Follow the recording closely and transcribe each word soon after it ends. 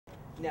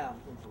Now,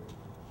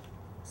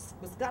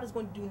 what Scott is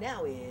going to do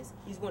now is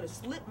he's going to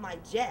slip my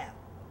jab,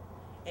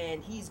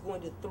 and he's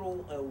going to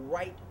throw a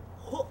right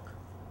hook,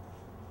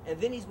 and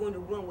then he's going to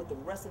run with the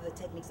rest of the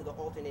techniques of the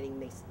alternating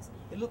maces.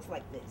 It looks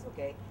like this,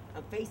 okay?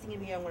 I'm facing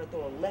him here. I'm going to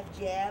throw a left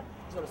jab.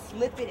 He's going to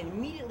slip it, and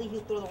immediately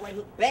he'll throw the right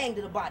hook, bang,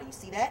 to the body. You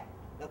see that?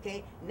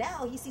 Okay?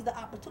 Now he sees the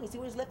opportunity. See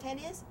where his left hand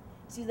is?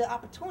 See the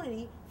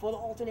opportunity for the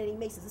alternating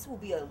maces. This will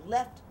be a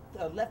left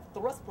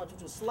thrust punch,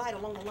 which will slide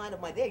along the line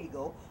of my, there you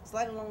go,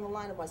 slide along the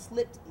line of my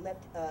slipped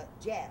left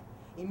jab.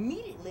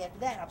 Immediately after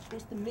that, I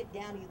push the mid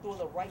down, and you throw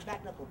the right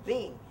back knuckle,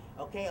 bing.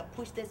 Okay, I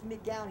push this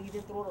mid down, and you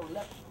then throw the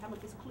left hammer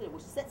fist clear,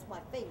 which sets my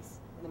face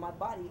and then my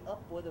body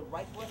up for the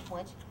right thrust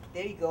punch.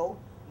 There you go,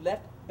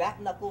 left back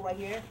knuckle right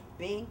here,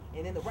 bing,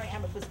 and then the right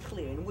hammer fist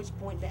clear. And at which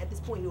point, at this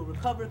point, he'll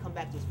recover, come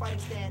back to his fighting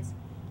stance.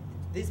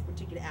 This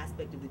particular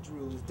aspect of the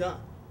drill is done.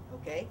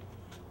 Okay,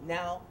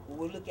 now what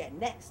we'll look at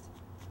next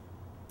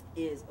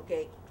is,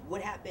 okay,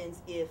 what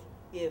happens if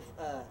he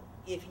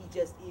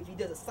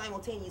does a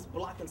simultaneous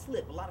block and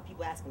slip? A lot of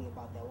people ask me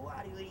about that. Well,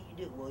 what do you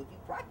do? Well, if you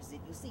practice it,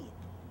 you'll see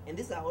it. And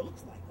this is how it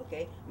looks like,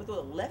 okay? I'm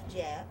gonna throw the left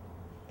jab,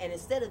 and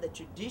instead of the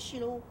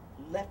traditional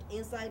left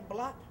inside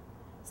block,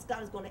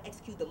 Scott is gonna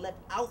execute the left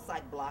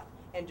outside block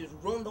and just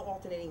run the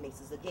alternating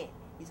maces again.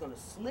 He's gonna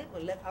slip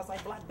and left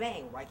outside block,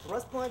 bang, right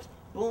thrust punch,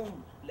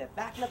 boom, left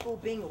back knuckle,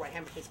 bing, right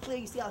hammer fist clear.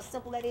 You see how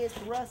simple that is?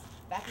 Thrust,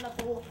 back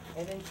knuckle,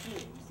 and then clear.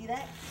 You see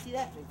that? You see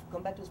that?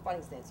 Come back to his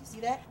fighting stance. You see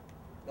that?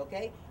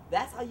 Okay?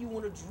 That's how you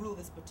want to drill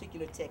this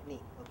particular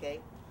technique, okay?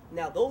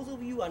 Now, those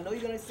of you, I know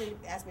you're going to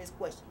ask me this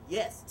question.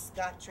 Yes,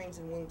 Scott trains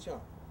in Wing Chun.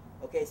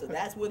 Okay, so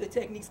that's where the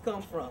techniques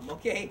come from,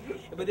 okay?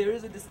 But there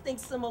is a distinct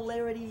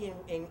similarity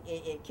in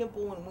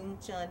KENPO and Wing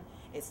Chun.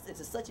 It's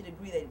to such a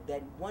degree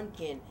that one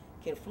can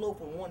flow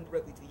from one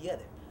directly to the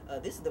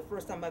other. This is the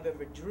first time I've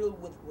ever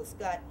drilled with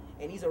Scott,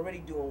 and he's already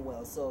doing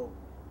well. So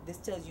this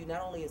tells you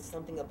not only is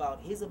something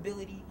about his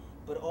ability,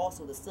 but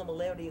also the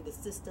similarity of the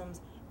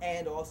systems,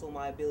 and also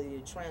my ability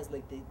to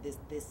translate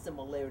this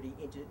similarity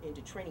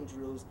into training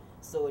drills,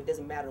 so it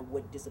doesn't matter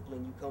what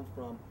discipline you come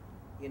from.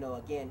 You know,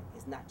 again,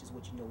 it's not just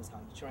what you know, it's how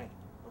you train,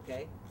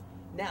 okay?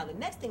 Now, the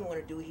next thing I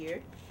want to do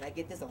here, and I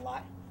get this a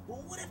lot,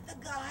 well, what if the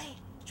guy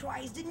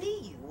tries to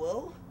knee you?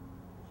 Well,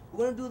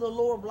 we're going to do the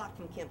lower block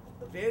from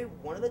KENPO.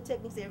 One of the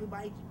techniques that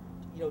everybody,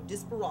 you know,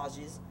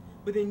 disparages,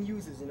 but then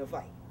uses in a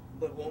fight,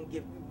 but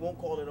won't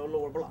call it a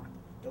lower block,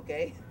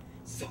 okay?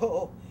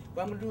 So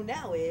what I'm going to do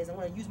now is I'm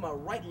going to use my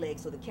right leg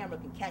so the camera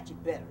can catch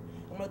it better.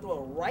 I'm going to throw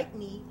a right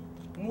knee,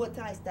 Muay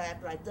Thai style,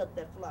 after I duck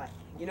that fly.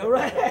 You know,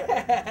 right?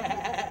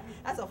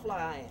 That's how fly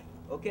I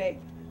am, okay?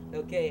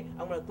 Okay,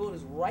 I'm going to throw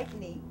this right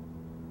knee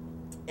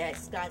at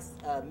Scott's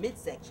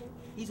midsection.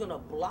 He's going to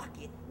block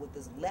it with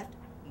his left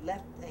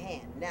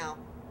hand. Now,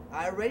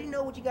 I already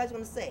know what you guys are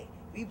going to say.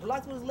 If he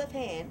blocks with his left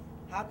hand,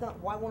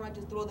 why won't I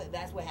just throw that?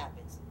 That's what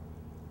happens.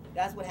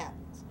 That's what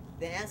happens.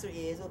 The answer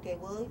is, okay,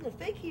 well, you can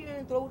fake here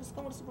and come with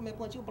a Superman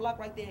punch. You'll block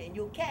right there, and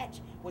you'll catch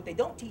what they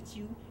don't teach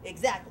you.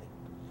 Exactly.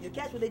 You'll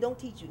catch what they don't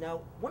teach you.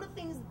 Now, one of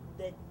the things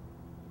that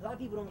a lot of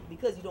people don't,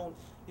 because you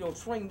don't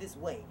train this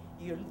way,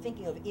 you're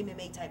thinking of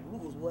MMA type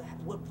rules.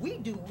 What we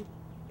do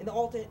in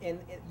the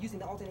using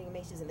the alternating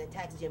maces and the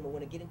ATACX gym, we're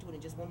going to get into it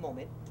in just one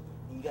moment,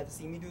 and you got to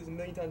see me do this a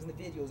million times in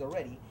the videos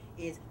already,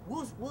 is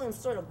we'll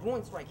insert a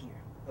groin strike here.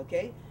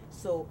 Okay,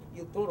 so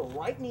you'll throw the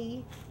right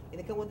knee, and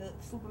then come with the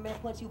Superman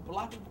punch. You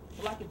block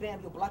it, bam.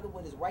 You'll block it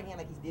with his right hand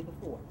like he did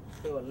before.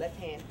 So a left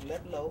hand,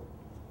 left low,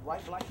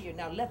 right block here.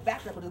 Now left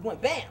back knuckle is going,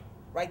 bam,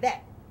 right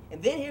that.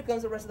 And then here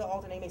comes the rest of the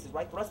alternating maces.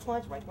 Right thrust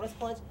punch,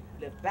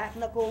 left back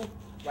knuckle,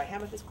 right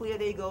hammer fist clear.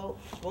 There you go,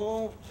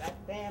 boom, back,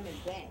 bam,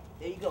 and bam.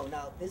 There you go.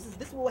 Now this is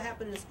what will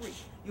happen in the street.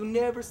 You'll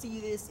never see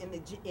this in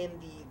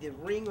the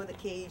ring or the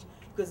cage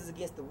because it's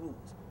against the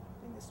rules.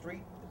 In the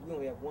street, we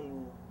only have one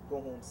rule: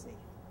 go home safe.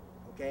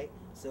 Okay,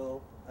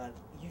 so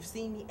you've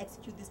seen me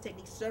execute this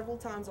technique several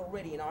times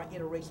already in our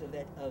iteration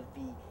of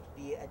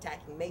the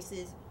attacking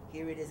maces.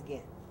 Here it is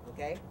again.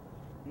 Okay,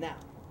 now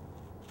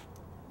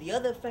the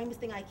other famous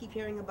thing I keep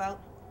hearing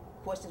about,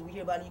 questions we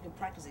hear about, and you can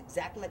practice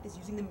exactly like this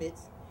using the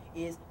mitts,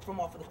 is from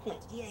off of the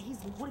clinch. Yeah,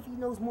 what if he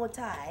knows Muay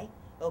Thai?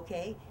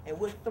 Okay, and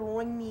we're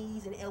throwing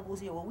knees and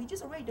elbows here. Well, we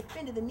just already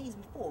defended the knees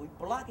before. We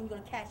block and you're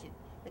gonna catch it.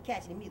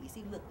 Catch it immediately.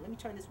 See, look, let me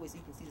turn this way so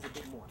you can see this a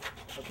bit more.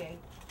 Okay?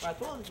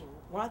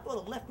 When I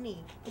throw the left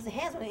knee, because the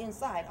hand's on the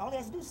inside, all he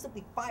has to do is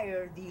simply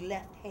fire the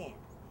left hand.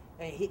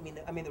 And hit me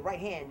the right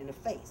hand in the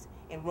face.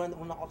 And run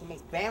the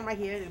alternates. Bam, right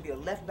here. There'll be a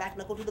left back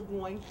knuckle to the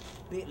groin.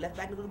 Left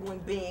back knuckle to the groin,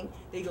 bang.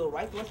 There you go,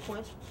 right thrust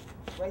punch.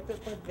 Right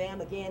thrust punch,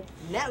 bam, again.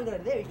 Now we're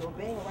gonna, there you go,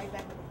 bang, right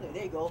back knuckle clear.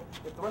 There you go.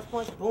 The thrust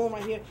punch, boom,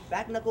 right here.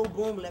 Back knuckle,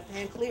 boom, left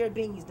hand clear,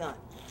 bing, he's done.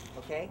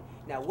 Okay?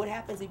 Now what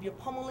happens if you're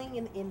pummeling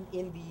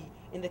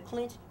in the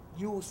clinch?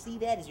 You will see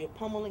that as you're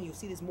pummeling. You'll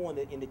see this more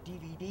in the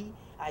DVD.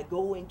 I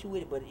go into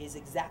it, but it's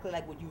exactly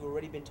like what you've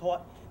already been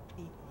taught.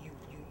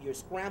 You're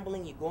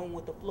scrambling, you're going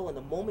with the flow, and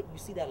the moment you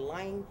see that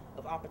line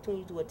of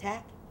opportunity to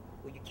attack,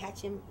 where you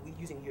catch him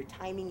using your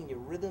timing and your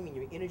rhythm and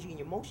your energy and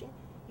your motion,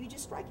 you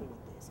just strike him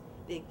with this.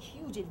 the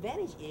huge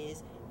advantage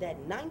is that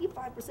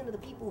 95% of the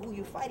people who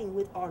you're fighting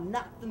with are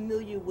not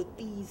familiar with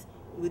these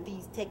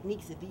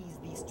techniques,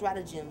 these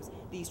stratagems,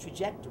 these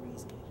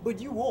trajectories.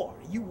 But you are.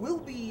 You will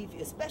be,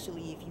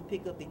 especially if you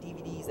pick up the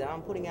DVDs that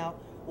I'm putting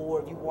out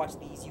or if you watch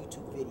these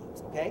YouTube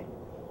videos, okay?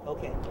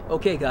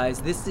 Okay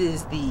guys, this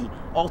is the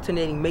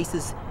alternating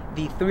maces,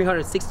 the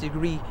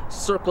 360-degree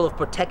circle of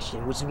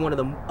protection, which is one of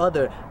the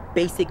other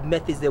basic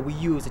methods that we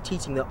use to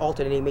teaching the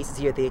alternating maces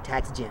here at the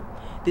ATACX gym.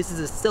 This is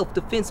a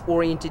self-defense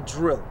oriented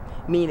drill,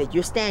 meaning that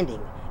you're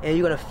standing and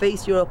you're going to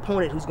face your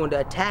opponent who's going to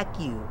attack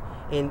you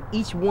in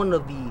each one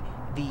of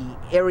the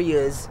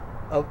areas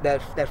of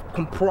that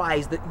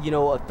comprise the, you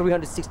know, a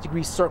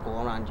 360-degree circle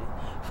around you.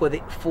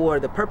 For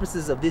the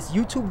purposes of this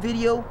YouTube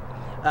video,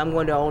 I'm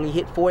going to only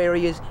hit 4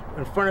 areas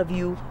in front of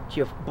you, to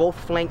your both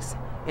flanks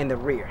and the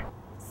rear.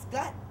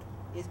 Scott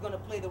is going to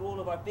play the role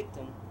of our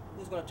victim,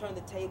 who's going to turn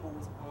the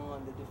tables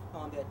on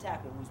the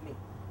attacker, who's me.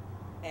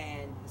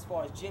 And as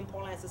far as gym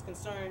parlance is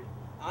concerned,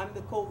 I'm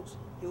the coach,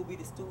 he'll be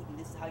the student.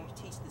 This is how you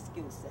teach the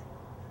skill set,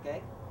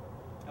 okay?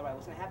 All right,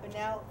 what's going to happen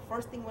now?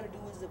 First thing we're going to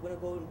do is we're going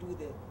to go and do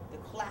the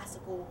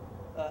classical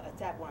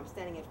attack where I'm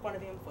standing in front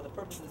of him. For the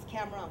purpose of this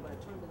camera, I'm going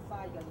to turn to the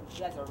side. You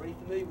guys are already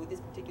familiar with this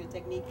particular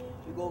technique.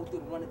 We go through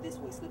and run it this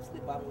way, slip,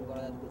 bottom, and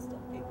all that good stuff.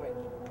 Okay, great.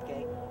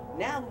 Okay,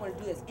 now we're going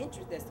to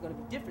do that's going to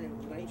be different.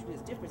 We're going to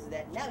introduce difference is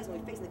that now he's going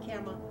to be facing the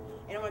camera,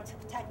 and I'm going to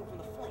attack him from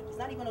the flank. He's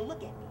not even going to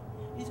look at me.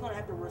 He's going to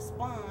have to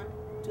respond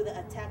to the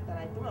attack that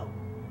I throw.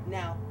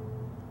 Now,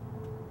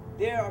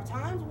 there are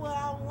times where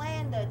I'll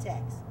land the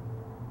attacks.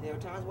 There are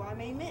times where I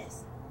may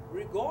miss.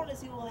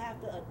 Regardless, he will have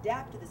to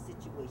adapt to the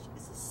situation.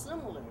 This is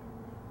similar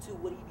to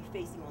what he'd be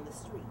facing on the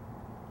street.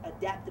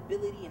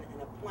 Adaptability and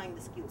applying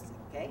the skill set,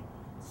 okay?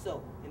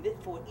 So, and this,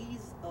 for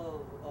ease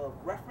of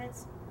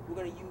reference, we're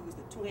going to use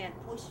the two-hand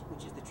push,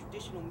 which is the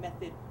traditional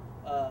method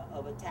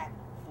of attack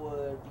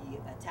for the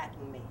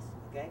attacking mace,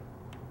 okay?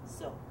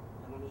 So,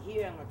 I'm going to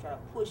here, I'm going to try to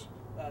push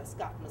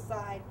Scott from the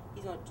side.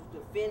 He's going to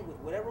defend with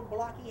whatever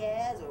block he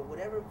has, or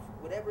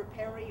whatever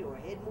parry or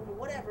head movement,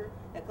 whatever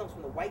that comes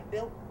from the white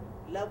belt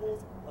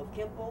levels of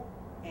KENPO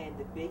and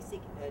the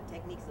basic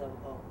techniques of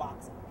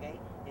boxing, okay?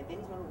 And then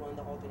he's going to run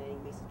the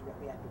alternating maces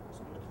directly after. So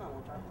I'm going to come, I'm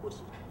going to try to push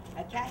him.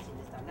 I catch him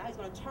this time. Now he's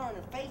going to turn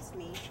and face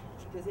me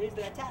because here's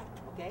the attack,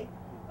 okay?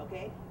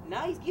 Okay?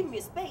 Now he's giving me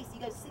a space. You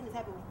guys have seen this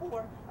happen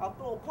before. I'll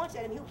throw a punch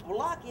at him, he'll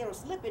block it or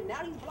slip it.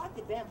 Now he's blocked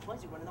it, bam,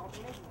 punch, he's running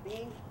alternation.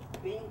 Bing,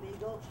 bing, there you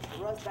go.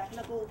 Rush, back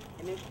knuckle,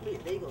 and then clear.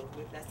 There you go.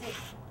 That's it.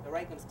 All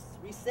right, going to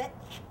reset.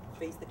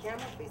 Face the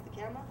camera, face the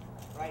camera.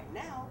 Right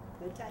now,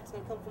 the attack's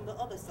going to come from the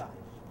other side.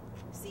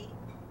 See?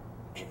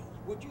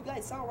 What you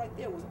guys saw right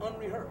there was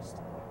unrehearsed.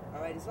 All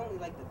right, it's only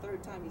like the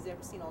 3rd time he's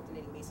ever seen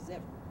alternating maces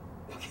ever.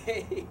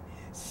 Okay,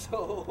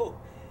 so,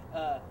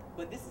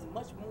 but this is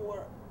much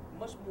more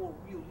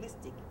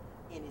realistic,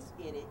 and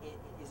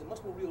is a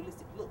much more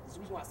realistic look. This is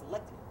the reason why I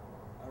selected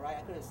it. All right,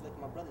 I could have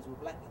selected my brothers who were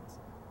black belts.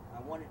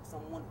 I wanted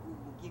someone who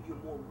would give you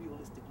a more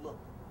realistic look.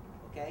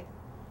 Okay,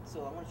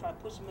 so I'm gonna try to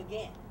push him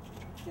again.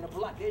 Then a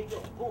block. There you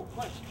go. Boom,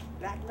 punch,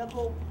 back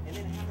knuckle, and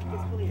then hammer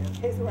fist clear.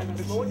 Okay, so right, now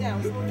slow it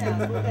down, slow it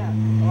down, slow it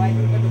down. All right,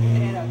 remember, put the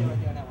hand out there, right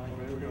there, on that one.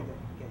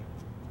 Okay.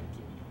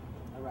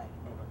 All right.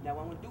 Now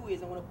what I'm gonna do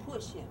is I'm gonna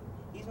push him.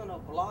 He's gonna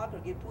block or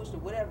get pushed or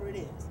whatever it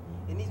is,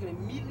 and he's gonna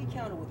immediately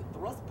counter with a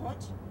thrust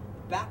punch,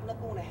 back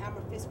knuckle, and a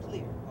hammer fist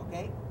clear.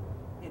 Okay,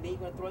 and then you're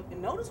gonna throw it.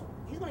 And notice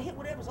he's gonna hit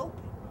whatever's open.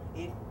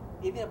 If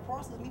in the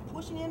process of me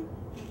pushing him,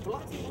 he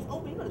blocks it, it's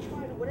open, he's gonna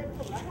fire to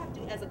whatever's open. I have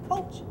to, as a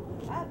coach,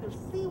 I have to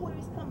see where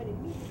he's coming and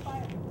meet the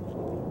fire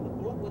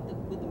with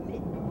the mitt.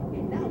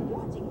 And now I'm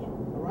watching him,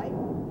 all right?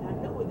 And I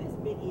know where this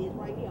mitt is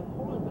right here. I'm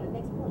holding for the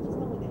next punch. He's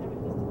coming with the hammer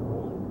fist to the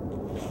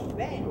groin.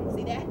 Bam,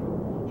 see that?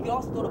 You can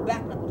also throw the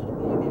back knuckle to the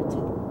groin there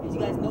too. As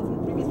you guys know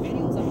from the previous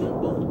videos, I've done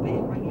both.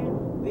 Bam, right here.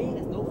 Bang,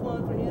 that's no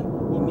fun for him.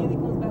 He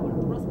immediately comes back with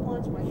a thrust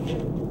punch right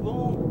here.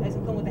 Boom, that's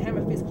gonna come with the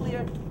hammer fist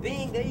clear.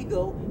 Bang, there you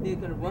go. They're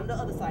gonna run the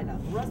other side now.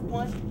 Thrust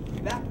punch,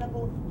 back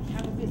knuckle,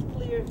 hammer fist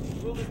clear.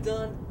 Drill is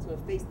done. It's gonna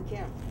face the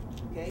camera.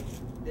 Okay,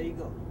 there you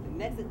go. The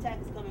next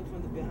attack is coming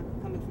from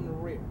the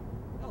rear.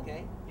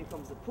 Okay, here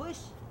comes the push.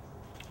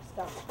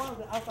 Stop in front of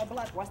the outside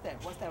block. Watch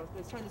that. Watch that.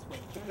 Let's turn this way.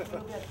 Turn this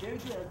way. That's very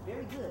good. That's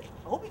very good.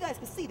 I hope you guys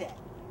can see that.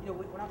 You know,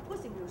 when I'm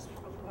pushing,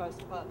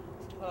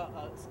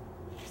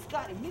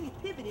 Scott immediately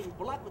pivoted and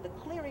blocked with a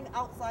clearing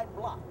outside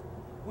block,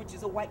 which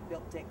is a white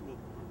belt technique.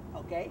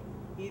 Okay?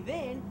 He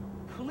then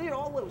cleared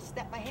all the way,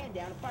 step my hand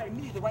down, and fired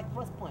immediately the right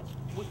thrust punch,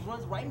 which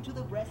runs right into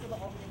the rest of the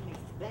alternating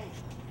maces. Bang.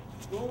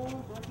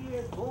 Boom, right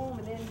here, boom,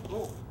 and then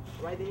boom.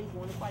 Right there, he's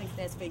going to fighting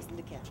stance facing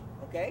the camera.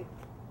 Okay?